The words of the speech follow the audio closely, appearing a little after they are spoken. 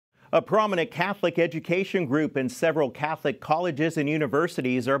A prominent Catholic education group and several Catholic colleges and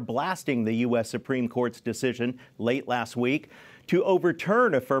universities are blasting the U.S. Supreme Court's decision late last week to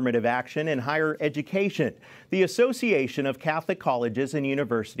overturn affirmative action in higher education. The Association of Catholic Colleges and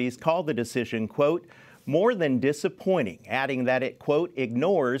Universities called the decision, quote, more than disappointing, adding that it, quote,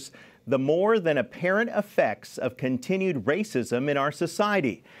 ignores the more than apparent effects of continued racism in our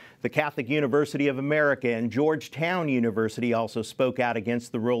society. The Catholic University of America and Georgetown University also spoke out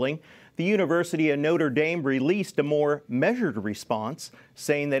against the ruling. The University of Notre Dame released a more measured response,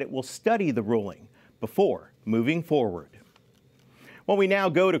 saying that it will study the ruling before moving forward. Well, we now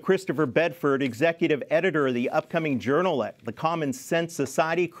go to Christopher Bedford, executive editor of the upcoming journal at the Common Sense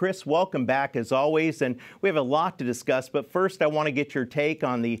Society. Chris, welcome back as always, and we have a lot to discuss. But first, I want to get your take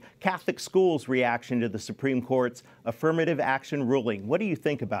on the Catholic schools' reaction to the Supreme Court's affirmative action ruling. What do you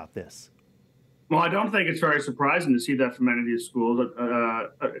think about this? Well, I don't think it's very surprising to see that from many of these schools.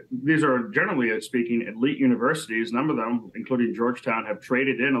 These are, generally speaking, elite universities. A number of them, including Georgetown, have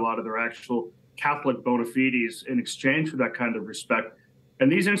traded in a lot of their actual Catholic bona fides in exchange for that kind of respect.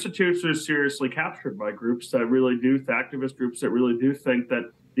 And these institutes are seriously captured by groups that really do, activist groups that really do think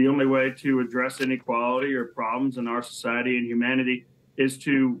that the only way to address inequality or problems in our society and humanity is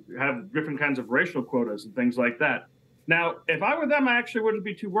to have different kinds of racial quotas and things like that. Now, if I were them, I actually wouldn't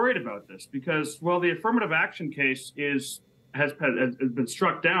be too worried about this because, well, the affirmative action case has been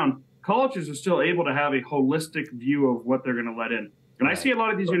struck down. Colleges are still able to have a holistic view of what they're going to let in. And I see a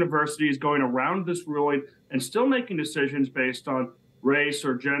lot of these universities going around this ruling and still making decisions based on race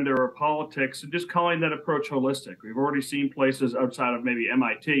or gender or politics and just calling that approach holistic. We've already seen places outside of maybe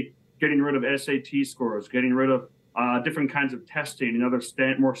MIT getting rid of SAT scores, getting rid of different kinds of testing and other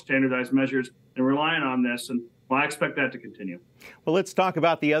more standardized measures and relying on this. And well, I expect that to continue. Well, let's talk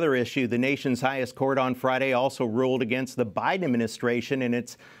about the other issue. The nation's highest court on Friday also ruled against the Biden administration and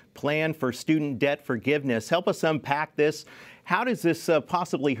its plan for student debt forgiveness. Help us unpack this. How does this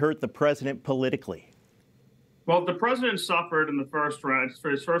possibly hurt the president politically? Well, the president suffered in the first round,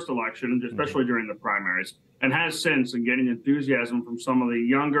 for his first election, especially during the primaries, and has since in getting enthusiasm from some of the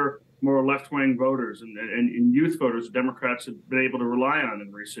younger, more left-wing voters and youth voters Democrats have been able to rely on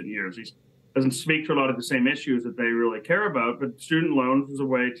in recent years. He doesn't speak to a lot of the same issues that they really care about, but student loans was a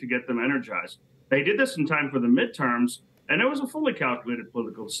way to get them energized. They did this in time for the midterms, and it was a fully calculated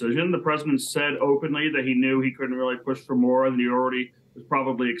political decision. The president said openly that he knew he couldn't really push for more, and he already was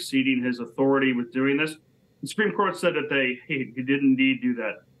probably exceeding his authority with doing this. The Supreme Court said that he did indeed do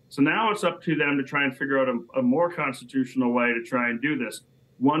that. So now it's up to them to try and figure out a more constitutional way to try and do this.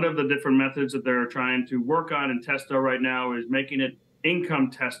 One of the different methods that they're trying to work on and test out right now is making it income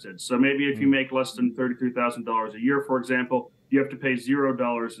tested. So maybe if you make less than $33,000 a year, for example, you have to pay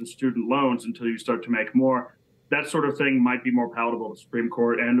 $0 in student loans until you start to make more. That sort of thing might be more palatable to the Supreme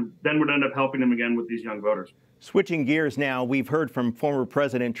Court and then would end up helping them again with these young voters. Switching gears now, we've heard from former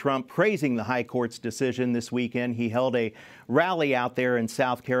President Trump praising the High Court's decision this weekend. He held a rally out there in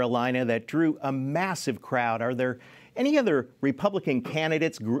South Carolina that drew a massive crowd. Are there any other Republican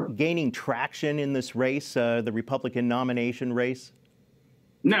candidates gaining traction in this race, the Republican nomination race?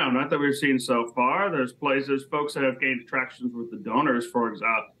 No, not that we've seen so far. There's folks that have gained traction with the donors, for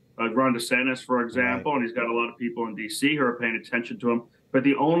example. Ron DeSantis, for example, and he's got a lot of people in D.C. who are paying attention to him. But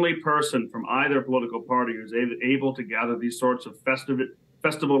the only person from either political party who's able to gather these sorts of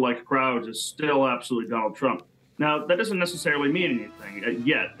festival-like crowds is still absolutely Donald Trump. Now, that doesn't necessarily mean anything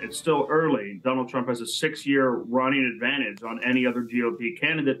yet. It's still early. Donald Trump has a 6-year running advantage on any other GOP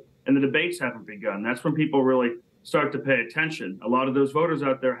candidate, and the debates haven't begun. That's when people really start to pay attention. A lot of those voters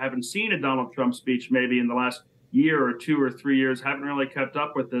out there haven't seen a Donald Trump speech maybe in the last year or 2 or 3 years, haven't really kept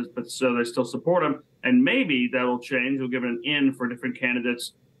up with this, but so they still support him. And maybe that'll change. We'll give it an in for different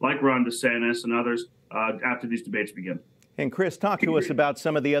candidates like Ron DeSantis and others after these debates begin. And Chris, talk to us about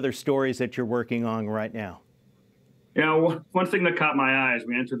some of the other stories that you're working on right now. You know, one thing that caught my eye as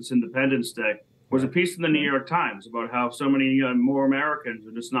we entered this Independence Day was a piece in the New York Times about how so many more Americans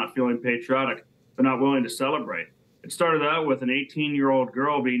are just not feeling patriotic. They're not willing to celebrate. It started out with an 18-year-old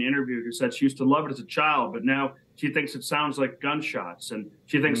girl being interviewed who said she used to love it as a child, but now she thinks it sounds like gunshots, and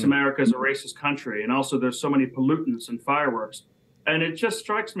she thinks America is a racist country, and also there's so many pollutants and fireworks. And it just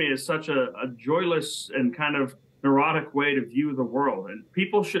strikes me as such a joyless and kind of neurotic way to view the world. And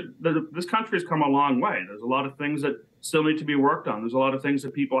people this country has come a long way. There's a lot of things that still need to be worked on. There's a lot of things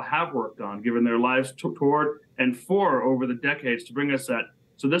that people have worked on, given their lives toward and for over the decades to bring us that.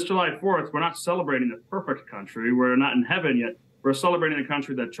 So this July 4th, we're not celebrating the perfect country. We're not in heaven yet. We're celebrating a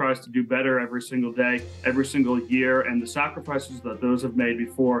country that tries to do better every single day, every single year, and the sacrifices that those have made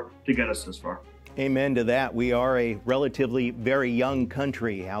before to get us this far. Amen to that. We are a relatively very young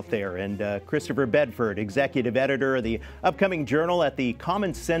country out there. And Christopher Bedford, executive editor of the upcoming journal at the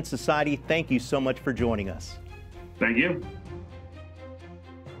Common Sense Society, thank you so much for joining us. Thank you.